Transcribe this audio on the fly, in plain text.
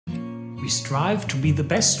We strive to be the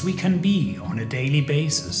best we can be on a daily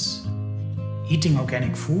basis. Eating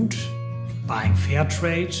organic food, buying fair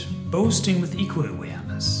trade, boasting with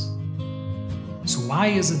eco-awareness. So why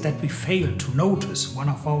is it that we fail to notice one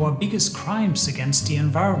of our biggest crimes against the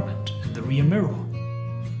environment in the rear mirror?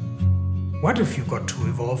 What if you got to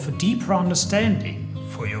evolve a deeper understanding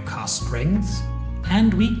for your car's strengths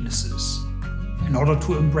and weaknesses in order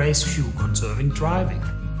to embrace fuel-conserving driving?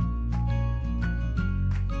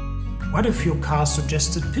 What if your car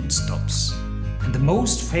suggested pit stops and the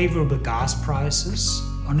most favorable gas prices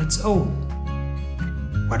on its own?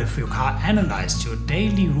 What if your car analyzed your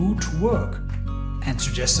daily route to work and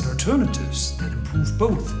suggested alternatives that improve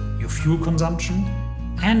both your fuel consumption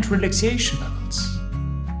and relaxation levels?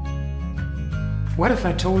 What if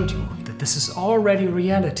I told you that this is already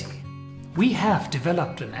reality? We have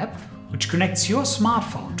developed an app which connects your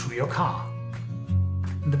smartphone to your car.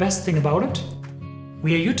 And the best thing about it?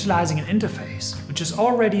 We are utilizing an interface which is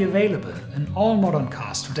already available in all modern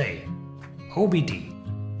cars today, OBD.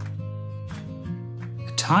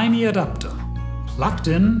 A tiny adapter, plugged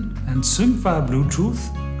in and synced via Bluetooth,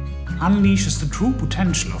 unleashes the true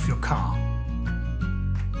potential of your car.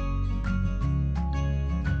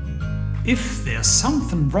 If there's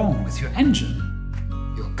something wrong with your engine,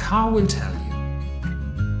 your car will tell you.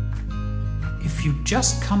 If you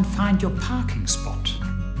just can't find your parking spot,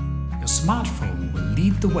 your smartphone will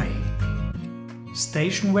lead the way.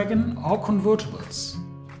 Station wagon or convertibles,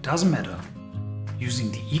 doesn't matter.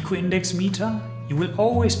 Using the Eco-Index meter, you will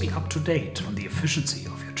always be up to date on the efficiency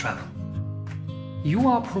of your travel. You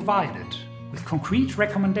are provided with concrete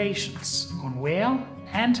recommendations on where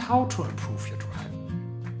and how to improve your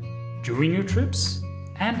driving, during your trips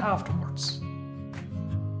and afterwards.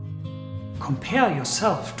 Compare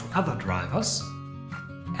yourself to other drivers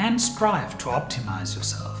and strive to optimize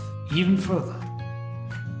yourself even further.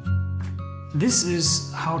 This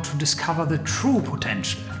is how to discover the true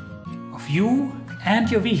potential of you and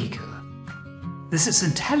your vehicle. This is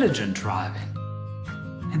intelligent driving.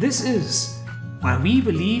 And this is why we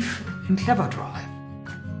believe in CleverDrive.